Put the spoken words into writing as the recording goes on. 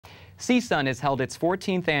CSUN has held its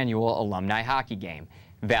 14th annual alumni hockey game.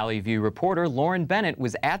 Valley View reporter Lauren Bennett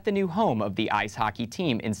was at the new home of the ice hockey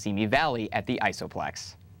team in Simi Valley at the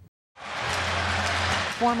Isoplex.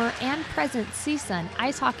 Former and present CSUN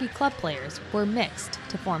ice hockey club players were mixed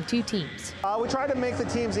to form two teams. We tried to make the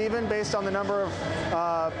teams even based on the number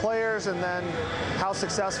of players and then how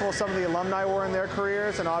successful some of the alumni were in their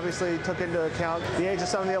careers, and obviously took into account the age of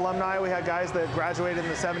some of the alumni. We had guys that graduated in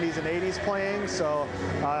the 70s and 80s playing, so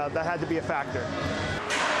that had to be a factor.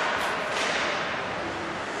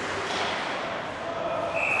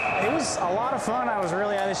 It was a lot of fun. I was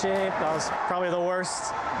really out of shape. I was probably the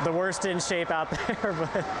worst in shape out there,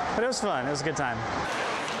 but it was fun. It was a good time.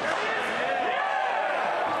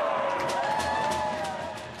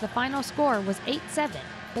 The final score was 8-7,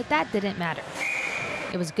 but that didn't matter.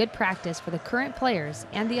 It was good practice for the current players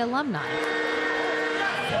and the alumni.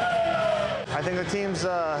 I think the team's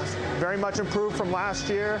very much improved from last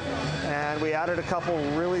year, and we added a couple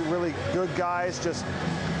really good guys, just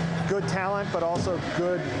good talent, but also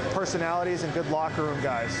good personalities and good locker room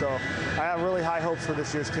guys. So I have really high hopes for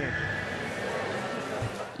this year's team.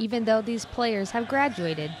 Even though these players have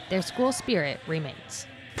graduated, their school spirit remains.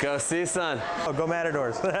 Go CSUN. Oh, go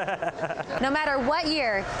Matadors. No matter what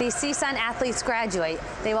year these CSUN athletes graduate,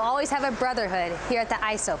 they will always have a brotherhood here at the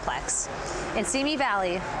Isoplex. In Simi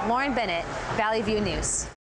Valley, Lauren Bennett, Valley View News.